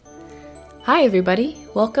Hi everybody,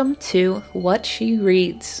 welcome to What She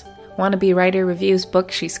Reads. Wannabe writer reviews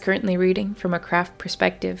books she's currently reading from a craft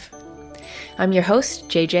perspective. I'm your host,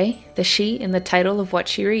 JJ, the she in the title of What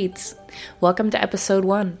She Reads. Welcome to episode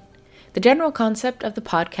 1. The general concept of the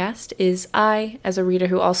podcast is I, as a reader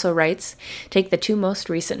who also writes, take the 2 most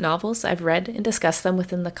recent novels I've read and discuss them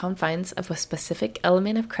within the confines of a specific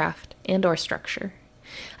element of craft and or structure.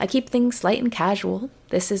 I keep things light and casual.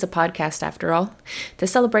 This is a podcast after all, to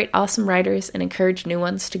celebrate awesome writers and encourage new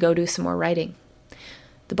ones to go do some more writing.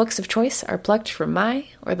 The books of choice are plucked from my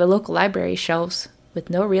or the local library shelves with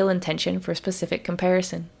no real intention for specific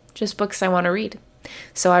comparison, just books I want to read.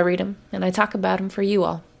 So I read them and I talk about them for you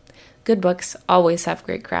all. Good books always have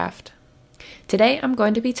great craft. Today I'm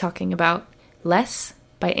going to be talking about Less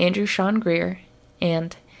by Andrew Sean Greer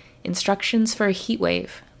and Instructions for a Heatwave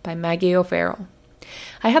by Maggie O'Farrell.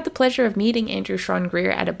 I had the pleasure of meeting Andrew Sean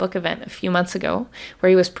Greer at a book event a few months ago where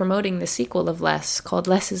he was promoting the sequel of Less called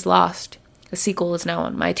Less is Lost. The sequel is now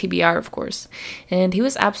on my TBR, of course, and he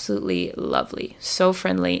was absolutely lovely, so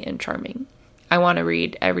friendly and charming. I want to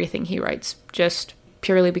read everything he writes, just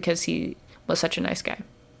purely because he was such a nice guy.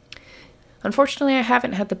 Unfortunately, I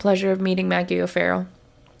haven't had the pleasure of meeting Maggie O'Farrell,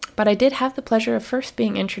 but I did have the pleasure of first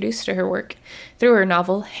being introduced to her work through her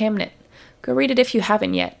novel, Hamnet. Go read it if you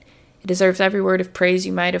haven't yet. It deserves every word of praise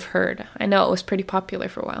you might have heard. I know it was pretty popular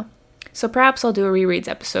for a while. So perhaps I'll do a rereads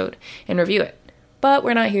episode and review it. But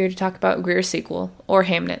we're not here to talk about Greer's sequel or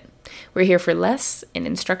Hamnet. We're here for Less and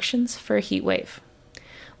Instructions for a Heatwave.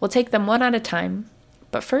 We'll take them one at a time,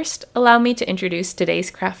 but first allow me to introduce today's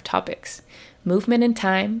craft topics: movement in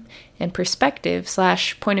time and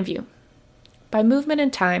perspective/point of view. By movement in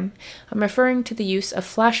time, I'm referring to the use of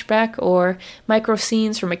flashback or micro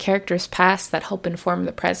scenes from a character's past that help inform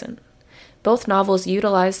the present. Both novels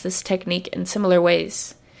utilize this technique in similar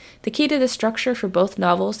ways. The key to the structure for both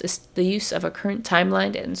novels is the use of a current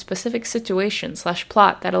timeline and specific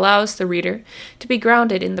situation/plot that allows the reader to be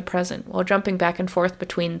grounded in the present while jumping back and forth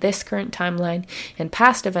between this current timeline and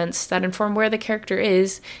past events that inform where the character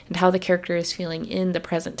is and how the character is feeling in the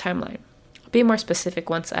present timeline. I'll be more specific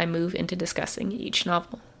once I move into discussing each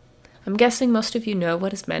novel. I'm guessing most of you know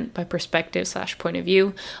what is meant by perspective/point of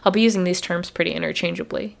view. I'll be using these terms pretty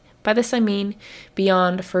interchangeably. By this I mean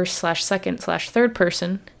beyond first/second/third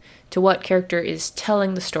person, to what character is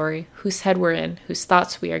telling the story, whose head we're in, whose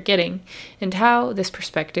thoughts we are getting, and how this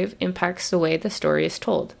perspective impacts the way the story is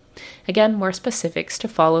told. Again, more specifics to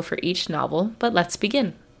follow for each novel, but let's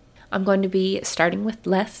begin. I'm going to be starting with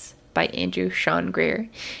Less by Andrew Sean Greer,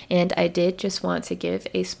 and I did just want to give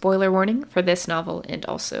a spoiler warning for this novel and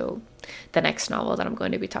also the next novel that I'm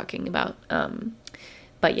going to be talking about.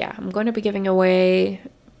 But yeah, I'm going to be giving away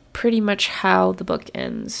pretty much how the book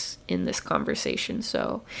ends in this conversation.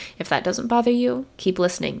 So if that doesn't bother you, keep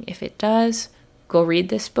listening. If it does, go read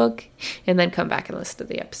this book and then come back and listen to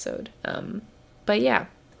the episode. But yeah,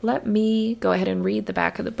 let me go ahead and read the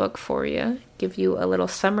back of the book for you, give you a little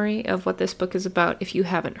summary of what this book is about if you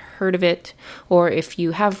haven't heard of it, or if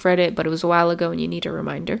you have read it but it was a while ago and you need a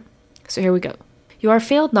reminder. So here we go. You are a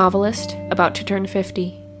failed novelist, about to turn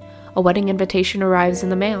 50. A wedding invitation arrives in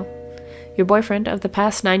the mail. Your boyfriend of the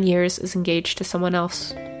past 9 years is engaged to someone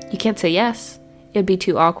else. You can't say yes. It would be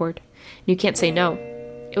too awkward. You can't say no.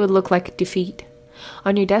 It would look like defeat.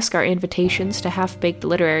 On your desk are invitations to half-baked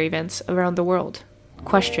literary events around the world.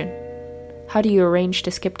 Question: how do you arrange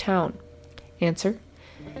to skip town? Answer: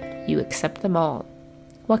 you accept them all.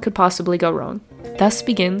 What could possibly go wrong? Thus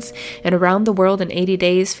begins an around the world in 80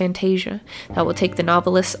 days fantasia that will take the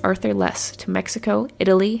novelist Arthur Less to Mexico,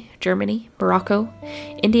 Italy, Germany, Morocco,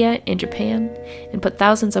 India, and Japan, and put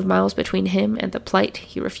thousands of miles between him and the plight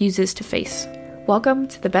he refuses to face. Welcome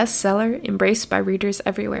to the bestseller embraced by readers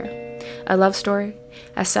everywhere. A love story,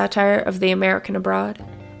 a satire of the American abroad,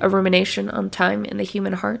 a rumination on time in the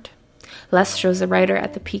human heart. Less shows the writer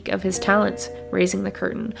at the peak of his talents, raising the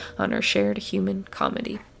curtain on our shared human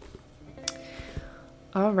comedy.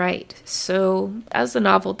 Alright, so as the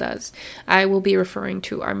novel does, I will be referring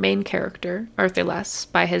to our main character, Arthur Less,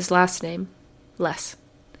 by his last name, Less.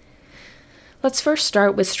 Let's first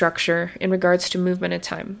start with structure in regards to movement and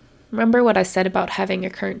time. Remember what I said about having a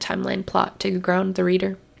current timeline plot to ground the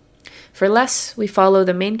reader? For Less, we follow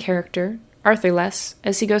the main character, Arthur Less,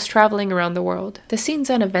 as he goes traveling around the world. The scenes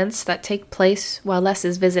and events that take place while Less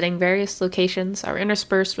is visiting various locations are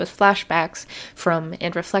interspersed with flashbacks from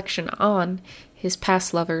and reflection on his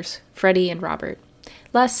past lovers, Freddie and Robert.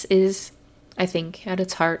 Less is, I think, at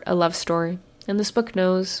its heart, a love story, and this book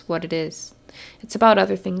knows what it is. It's about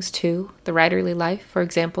other things too, the writerly life, for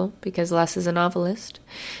example, because Less is a novelist,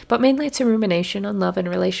 but mainly it's a rumination on love and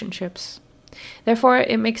relationships. Therefore,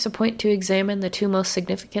 it makes a point to examine the two most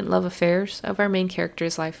significant love affairs of our main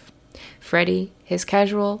character's life. Freddie, his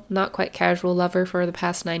casual, not quite casual lover for the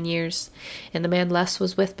past 9 years, and the man Les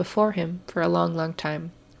was with before him for a long, long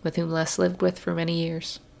time, with whom Les lived with for many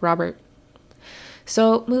years, Robert.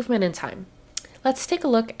 So, movement in time. Let's take a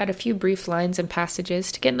look at a few brief lines and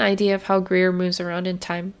passages to get an idea of how Greer moves around in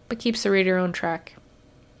time, but keeps the reader on track.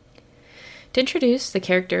 To introduce the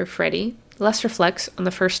character of Freddie, Les reflects on the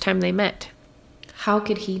first time they met. How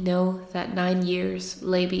could he know that 9 years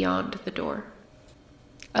lay beyond the door?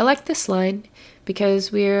 I like this line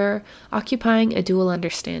because we're occupying a dual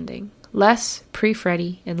understanding. Les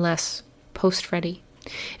pre-Freddie and Les post-Freddie.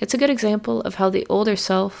 It's a good example of how the older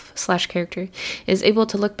self/character is able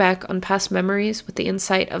to look back on past memories with the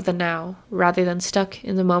insight of the now, rather than stuck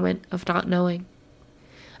in the moment of not knowing.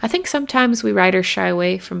 I think sometimes we writers shy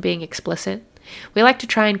away from being explicit. We like to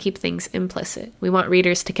try and keep things implicit. We want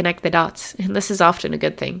readers to connect the dots, and this is often a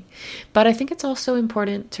good thing. But I think it's also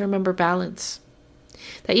important to remember balance.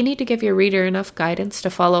 That you need to give your reader enough guidance to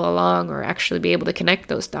follow along or actually be able to connect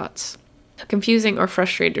those dots. A confusing or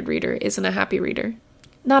frustrated reader isn't a happy reader.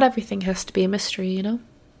 Not everything has to be a mystery, you know?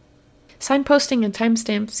 Signposting and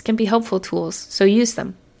timestamps can be helpful tools, so use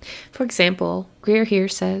them. For example, Greer here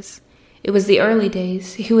says, "It was the early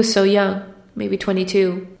days. He was so young, maybe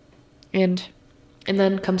 22. And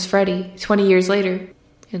then comes Freddie, 20 years later,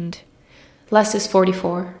 and Les is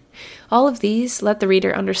 44. All of these let the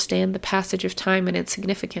reader understand the passage of time and its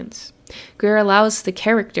significance. Greer allows the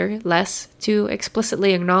character, Les, to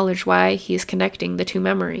explicitly acknowledge why he is connecting the two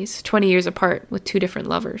memories, 20 years apart, with two different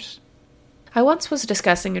lovers. I once was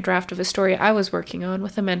discussing a draft of a story I was working on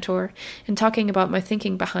with a mentor and talking about my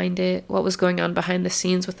thinking behind it, what was going on behind the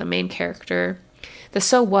scenes with the main character, the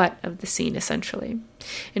so what of the scene, essentially.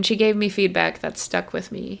 And she gave me feedback that stuck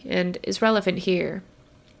with me and is relevant here.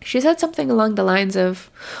 She said something along the lines of,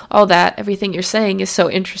 "All that, everything you're saying is so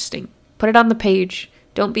interesting. Put it on the page.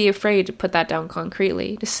 Don't be afraid to put that down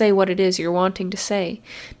concretely, to say what it is you're wanting to say.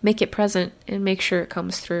 Make it present and make sure it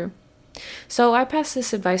comes through." So I pass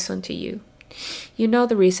this advice on to you. You know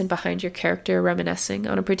the reason behind your character reminiscing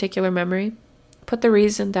on a particular memory. Put the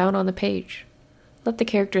reason down on the page. Let the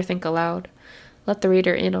character think aloud. Let the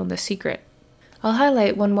reader in on the secret. I'll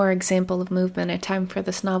highlight one more example of movement in time for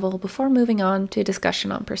this novel before moving on to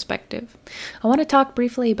discussion on perspective. I want to talk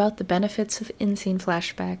briefly about the benefits of in-scene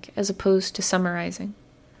flashback as opposed to summarizing.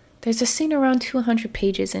 There's a scene around 200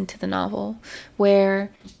 pages into the novel where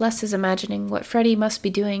Les is imagining what Freddie must be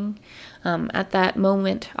doing at that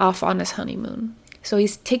moment off on his honeymoon. So he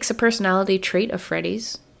takes a personality trait of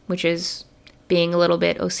Freddie's, which is being a little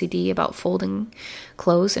bit OCD about folding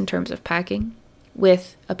clothes in terms of packing,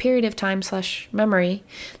 with a period of time/memory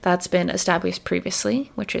that's been established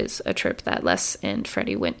previously, which is a trip that Les and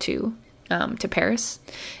Freddie went to Paris,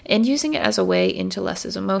 and using it as a way into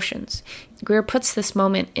Les's emotions. Greer puts this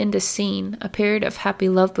moment into scene, a period of happy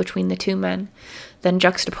love between the two men, then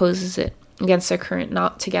juxtaposes it against their current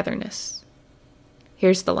not-togetherness.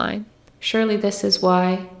 Here's the line. "Surely this is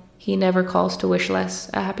why he never calls to wish Les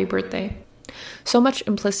a happy birthday." So much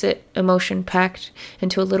implicit emotion packed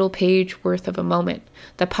into a little page worth of a moment.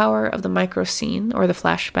 The power of the micro scene or the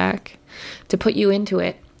flashback to put you into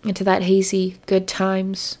it, into that hazy good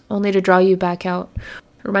times, only to draw you back out.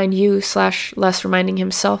 Remind you/Les reminding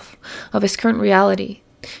himself of his current reality.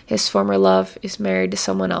 His former love is married to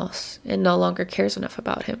someone else and no longer cares enough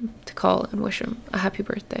about him to call and wish him a happy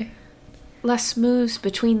birthday. Les moves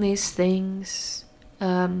between these things.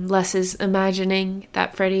 Les is imagining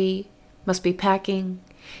that Freddie must be packing,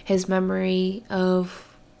 his memory of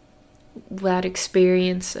that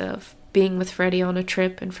experience of being with Freddie on a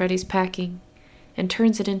trip and Freddie's packing, and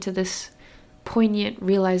turns it into this poignant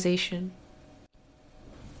realization.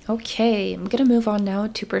 Okay, I'm going to move on now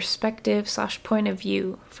to perspective/point of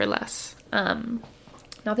view for Les.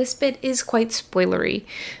 Now this bit is quite spoilery,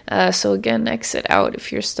 so again, exit out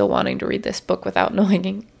if you're still wanting to read this book without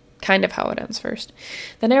knowing kind of how it ends first.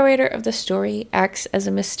 The narrator of the story acts as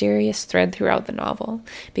a mysterious thread throughout the novel,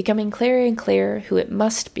 becoming clearer and clearer who it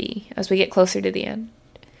must be as we get closer to the end.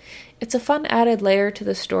 It's a fun added layer to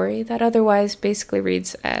the story that otherwise basically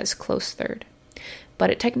reads as close third,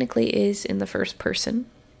 but it technically is in the first person.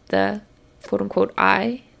 The quote-unquote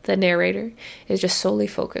I, the narrator, is just solely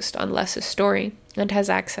focused on Les's story and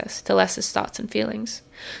has access to Les's thoughts and feelings.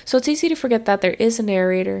 So it's easy to forget that there is a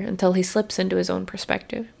narrator until he slips into his own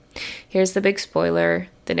perspective. Here's the big spoiler.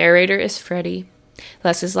 The narrator is Freddie,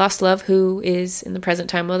 Les's lost love, who is, in the present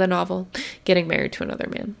time of the novel, getting married to another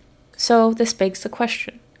man. So this begs the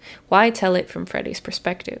question, why tell it from Freddie's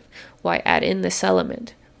perspective? Why add in this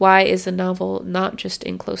element? Why is the novel not just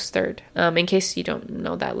in close third? In case you don't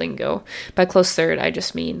know that lingo, by close third, I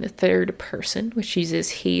just mean the third person, which uses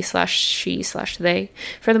he/she/they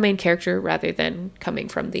for the main character rather than coming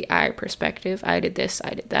from the I perspective. I did this,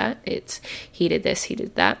 I did that. It's he did this, he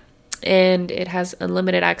did that. And it has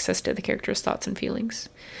unlimited access to the character's thoughts and feelings.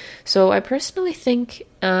 So I personally think,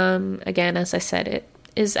 again, as I said, it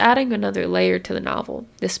is adding another layer to the novel.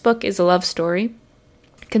 This book is a love story.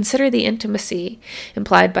 Consider the intimacy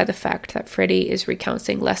implied by the fact that Freddie is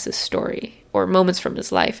recounting Les's story, or moments from his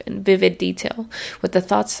life, in vivid detail, with the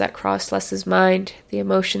thoughts that cross Les's mind, the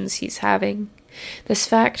emotions he's having. This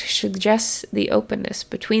fact suggests the openness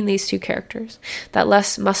between these two characters, that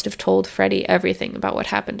Les must have told Freddie everything about what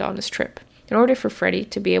happened on his trip, in order for Freddie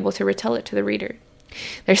to be able to retell it to the reader.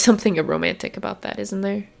 There's something romantic about that, isn't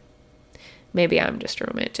there? Maybe I'm just a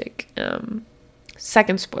romantic.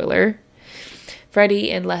 Second spoiler.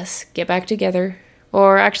 Freddie and Les get back together,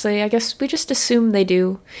 or actually, I guess we just assume they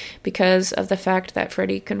do, because of the fact that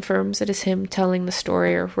Freddie confirms it is him telling the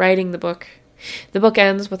story or writing the book. The book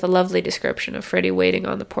ends with a lovely description of Freddie waiting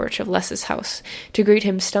on the porch of Les's house to greet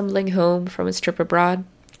him stumbling home from his trip abroad.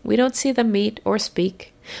 We don't see them meet or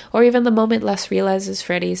speak, or even the moment Les realizes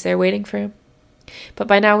Freddie is there waiting for him. But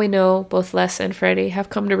by now we know both Les and Freddie have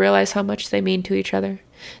come to realize how much they mean to each other.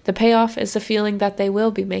 The payoff is the feeling that they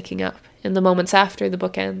will be making up in the moments after the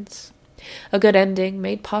book ends. A good ending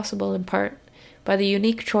made possible in part by the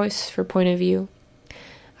unique choice for point of view.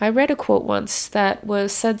 I read a quote once that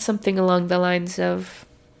said something along the lines of,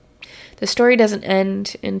 the story doesn't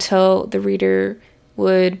end until the reader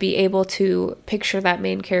would be able to picture that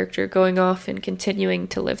main character going off and continuing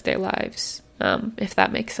to live their lives, if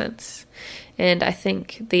that makes sense. And I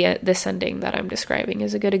think this ending that I'm describing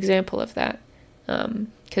is a good example of that.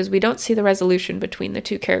 Because we don't see the resolution between the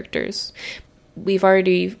two characters. We've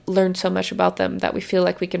already learned so much about them that we feel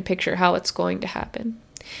like we can picture how it's going to happen.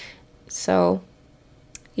 So,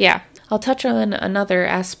 yeah. I'll touch on another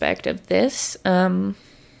aspect of this. If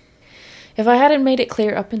I hadn't made it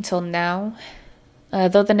clear up until now,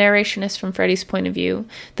 though the narration is from Freddie's point of view,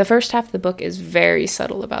 the first half of the book is very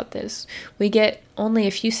subtle about this. We get only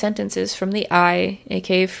a few sentences from the I,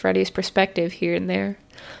 aka Freddie's perspective, here and there.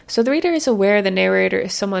 So the reader is aware the narrator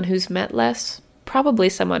is someone who's met Les, probably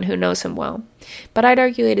someone who knows him well, but I'd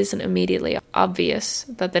argue it isn't immediately obvious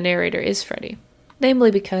that the narrator is Freddie,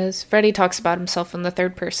 namely because Freddie talks about himself in the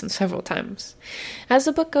third person several times. As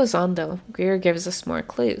the book goes on, though, Greer gives us more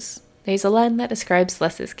clues. There's a line that describes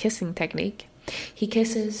Les's kissing technique. He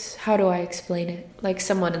kisses, how do I explain it, like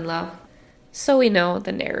someone in love. So we know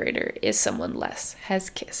the narrator is someone Les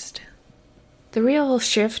has kissed. The real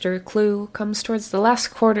shift or clue comes towards the last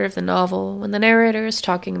quarter of the novel, when the narrator is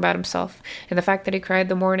talking about himself and the fact that he cried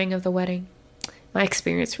the morning of the wedding. My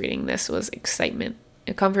experience reading this was excitement,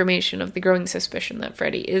 a confirmation of the growing suspicion that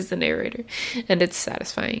Freddie is the narrator, and it's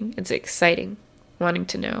satisfying, it's exciting, wanting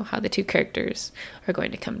to know how the two characters are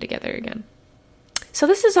going to come together again. So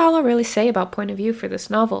this is all I'll really say about point of view for this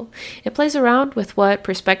novel. It plays around with what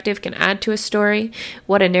perspective can add to a story,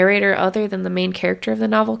 what a narrator other than the main character of the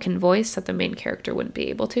novel can voice that the main character wouldn't be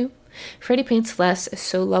able to. Freddie paints Les as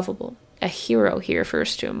so lovable, a hero he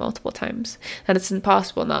refers to him multiple times, that it's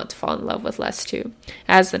impossible not to fall in love with Les too,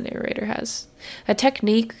 as the narrator has. A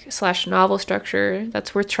technique/novel structure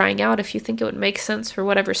that's worth trying out if you think it would make sense for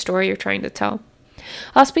whatever story you're trying to tell.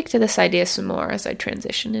 I'll speak to this idea some more as I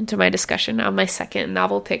transition into my discussion on my second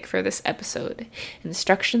novel pick for this episode,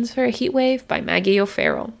 Instructions for a Heatwave by Maggie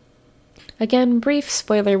O'Farrell. Again, brief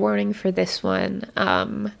spoiler warning for this one.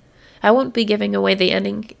 I won't be giving away the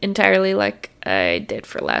ending entirely like I did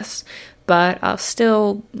for Les, but I'll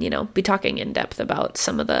still, be talking in depth about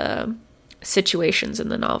some of the situations in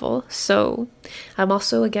the novel. So I'm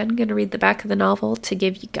also, again, going to read the back of the novel to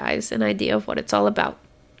give you guys an idea of what it's all about.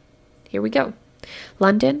 Here we go.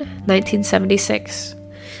 London, 1976.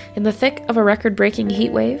 In the thick of a record-breaking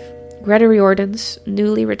heatwave, Greta Riordan's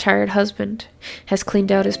newly retired husband has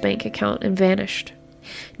cleaned out his bank account and vanished.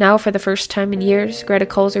 Now, for the first time in years, Greta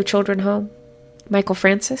calls her children home. Michael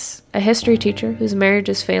Francis, a history teacher whose marriage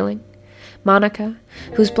is failing. Monica,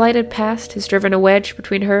 whose blighted past has driven a wedge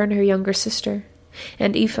between her and her younger sister.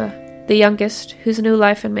 And Aoife, the youngest, whose new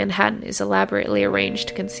life in Manhattan is elaborately arranged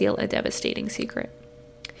to conceal a devastating secret.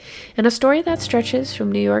 In a story that stretches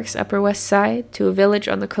from New York's Upper West Side to a village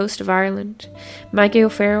on the coast of Ireland, Maggie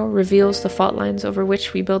O'Farrell reveals the fault lines over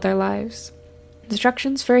which we build our lives.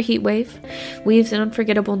 Instructions for a Heatwave weaves an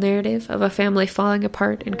unforgettable narrative of a family falling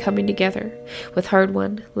apart and coming together with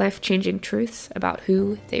hard-won, life-changing truths about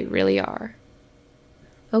who they really are.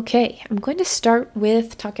 Okay, I'm going to start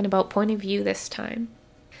with talking about point of view this time.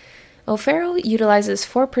 O'Farrell utilizes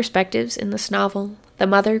 4 perspectives in this novel: the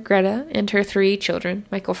mother, Greta, and her 3 children,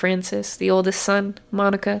 Michael Francis, the oldest son,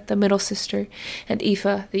 Monica, the middle sister, and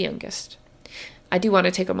Aoife, the youngest. I do want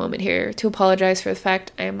to take a moment here to apologize for the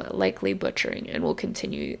fact I am likely butchering and will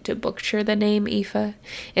continue to butcher the name Aoife.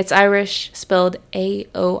 It's Irish, spelled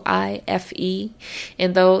A-O-I-F-E,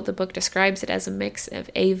 and though the book describes it as a mix of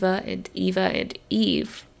Ava and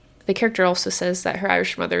Eve, the character also says that her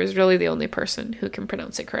Irish mother is really the only person who can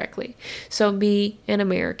pronounce it correctly. So me, an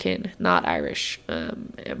American, not Irish,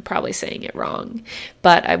 am probably saying it wrong,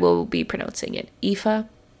 but I will be pronouncing it Aoife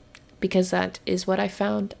because that is what I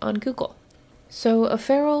found on Google. So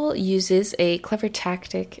O'Farrell uses a clever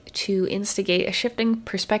tactic to instigate a shifting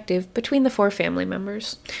perspective between the 4 family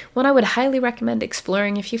members, one I would highly recommend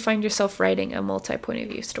exploring if you find yourself writing a multi-point of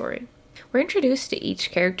view story. We're introduced to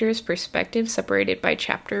each character's perspective separated by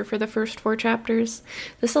chapter for the first 4 chapters.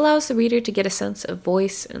 This allows the reader to get a sense of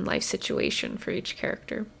voice and life situation for each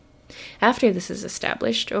character. After this is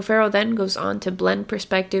established, O'Farrell then goes on to blend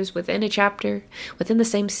perspectives within a chapter, within the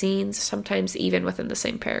same scenes, sometimes even within the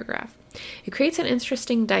same paragraph. It creates an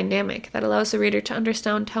interesting dynamic that allows the reader to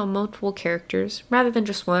understand how multiple characters, rather than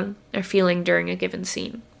just one, are feeling during a given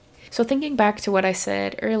scene. So thinking back to what I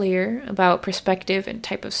said earlier about perspective and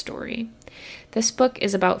type of story, this book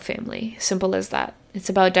is about family, simple as that. It's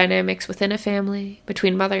about dynamics within a family,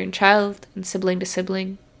 between mother and child, and sibling to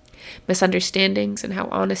sibling, misunderstandings and how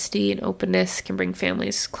honesty and openness can bring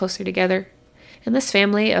families closer together. In this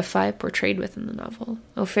family of 5 portrayed within the novel,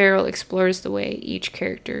 O'Farrell explores the way each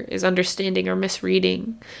character is understanding or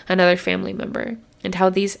misreading another family member, and how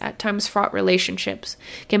these at times fraught relationships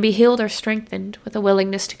can be healed or strengthened with a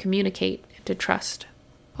willingness to communicate and to trust.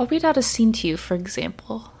 I'll read out a scene to you, for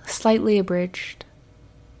example, slightly abridged.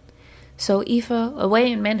 So Aoife,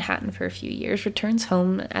 away in Manhattan for a few years, returns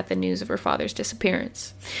home at the news of her father's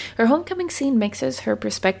disappearance. Her homecoming scene mixes her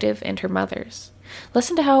perspective and her mother's.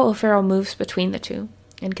 Listen to how O'Farrell moves between the 2,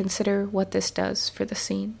 and consider what this does for the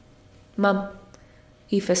scene. "Mum,"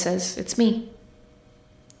 Aoife says, "it's me."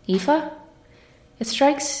 "Aoife?" It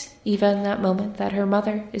strikes Aoife in that moment that her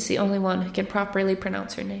mother is the only one who can properly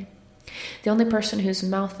pronounce her name, the only person whose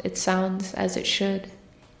mouth it sounds as it should.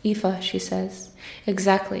 "Aoife," she says,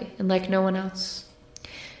 "exactly, and like no one else."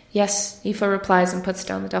 "Yes," Aoife replies and puts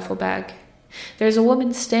down the duffel bag. There's a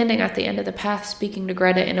woman standing at the end of the path speaking to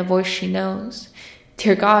Greta in a voice she knows.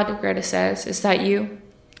 "Dear God," Greta says, "is that you?"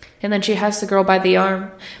 And then she has the girl by the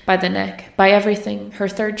arm, by the neck, by everything, her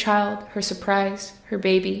 3rd child, her surprise, her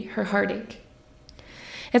baby, her heartache.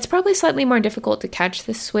 It's probably slightly more difficult to catch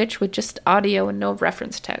this switch with just audio and no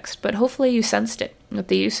reference text, but hopefully you sensed it with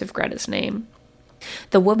the use of Greta's name.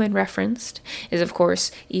 The woman referenced is, of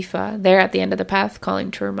course, Aoife, there at the end of the path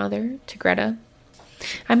calling to her mother, to Greta.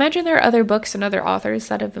 I imagine there are other books and other authors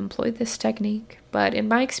that have employed this technique, but in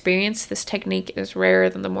my experience, this technique is rarer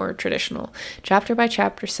than the more traditional,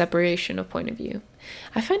 chapter-by-chapter separation of point of view.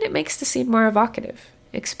 I find it makes the scene more evocative,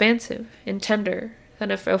 expansive, and tender than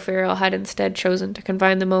if O'Farrell had instead chosen to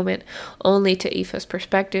confine the moment only to Aoife's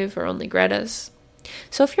perspective or only Greta's.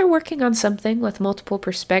 So if you're working on something with multiple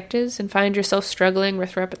perspectives and find yourself struggling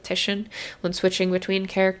with repetition when switching between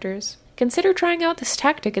characters, consider trying out this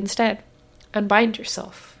tactic instead. Unbind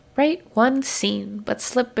yourself. Write one scene, but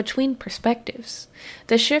slip between perspectives.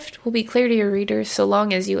 The shift will be clear to your readers so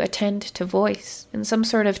long as you attend to voice in some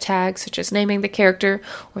sort of tag, such as naming the character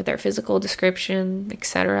or their physical description,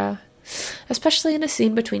 etc. Especially in a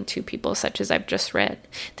scene between 2 people, such as I've just read.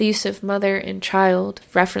 The use of mother and child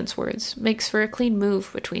reference words makes for a clean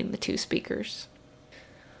move between the 2 speakers.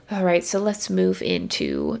 Alright, so let's move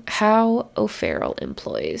into how O'Farrell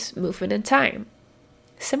employs movement and time.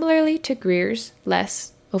 Similarly to Greer's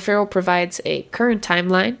Less, O'Farrell provides a current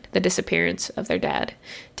timeline, the disappearance of their dad,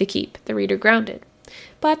 to keep the reader grounded.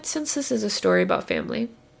 But since this is a story about family,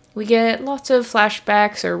 we get lots of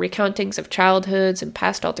flashbacks or recountings of childhoods and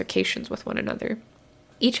past altercations with one another.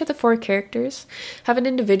 Each of the 4 characters have an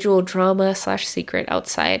individual drama/secret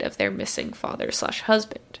outside of their missing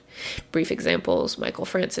father/husband. Brief examples: Michael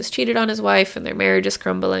Francis cheated on his wife and their marriage is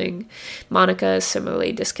crumbling. Monica is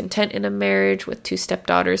similarly discontent in a marriage with 2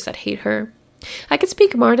 stepdaughters that hate her. I could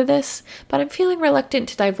speak more to this, but I'm feeling reluctant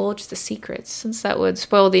to divulge the secrets, since that would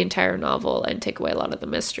spoil the entire novel and take away a lot of the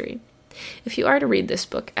mystery. If you are to read this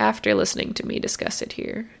book after listening to me discuss it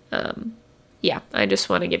here, I just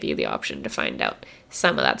want to give you the option to find out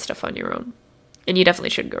some of that stuff on your own. And you definitely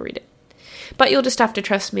should go read it. But you'll just have to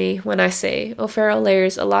trust me when I say O'Farrell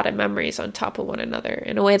layers a lot of memories on top of one another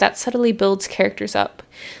in a way that subtly builds characters up,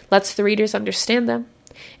 lets the readers understand them,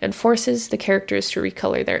 and forces the characters to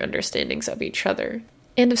recolor their understandings of each other.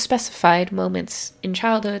 and of specified moments in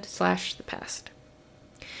childhood / the past.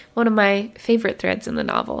 One of my favorite threads in the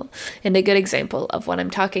novel, and a good example of what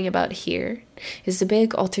I'm talking about here, is the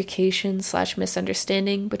big altercation /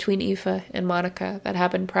 misunderstanding between Aoife and Monica that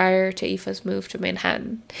happened prior to Aoife's move to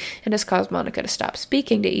Manhattan, and has caused Monica to stop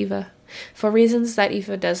speaking to Aoife, for reasons that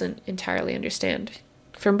Aoife doesn't entirely understand.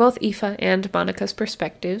 From both Aoife and Monica's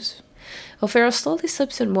perspectives, O'Farrell slowly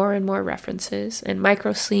slips in more and more references and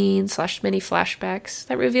micro-scenes / mini flashbacks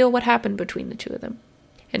that reveal what happened between the two of them,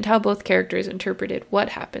 and how both characters interpreted what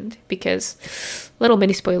happened, because, little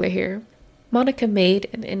mini spoiler here, Monica made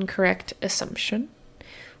an incorrect assumption,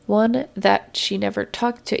 one that she never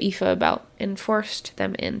talked to Aoife about, and forced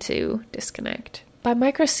them into disconnect. By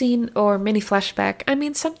micro-scene or mini flashback, I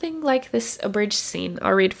mean something like this abridged scene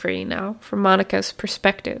I'll read for you now, from Monica's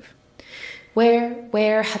perspective.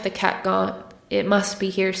 Where had the cat gone? It must be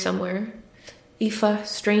here somewhere. Aoife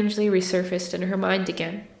strangely resurfaced in her mind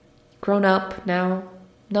again. Grown up now,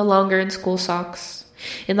 no longer in school socks.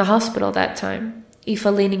 In the hospital that time, Aoife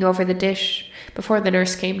leaning over the dish before the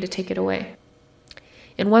nurse came to take it away.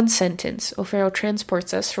 In one sentence, O'Farrell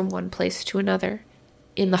transports us from one place to another,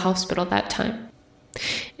 in the hospital that time.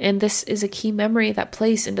 And this is a key memory that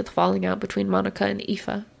plays into the falling out between Monica and Aoife.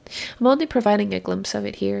 I'm only providing a glimpse of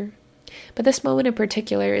it here, but this moment in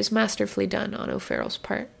particular is masterfully done on O'Farrell's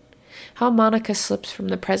part. How Monica slips from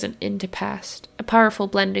the present into past, a powerful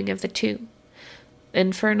blending of the two.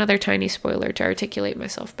 And for another tiny spoiler to articulate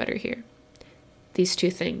myself better here, these two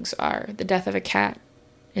things are the death of a cat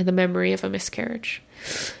and the memory of a miscarriage.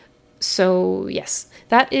 So yes,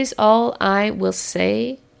 that is all I will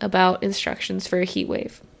say about instructions for a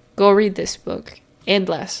Heatwave. Go read this book, and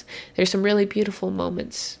less. There's some really beautiful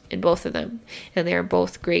moments in both of them, and they are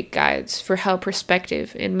both great guides for how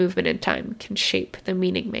perspective and movement in time can shape the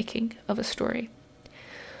meaning-making of a story.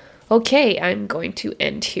 Okay, I'm going to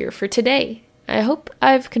end here for today. I hope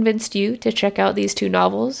I've convinced you to check out these two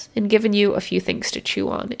novels and given you a few things to chew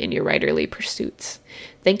on in your writerly pursuits.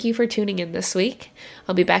 Thank you for tuning in this week.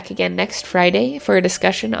 I'll be back again next Friday for a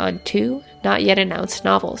discussion on 2 not yet announced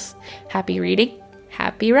novels. Happy reading,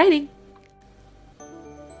 happy writing!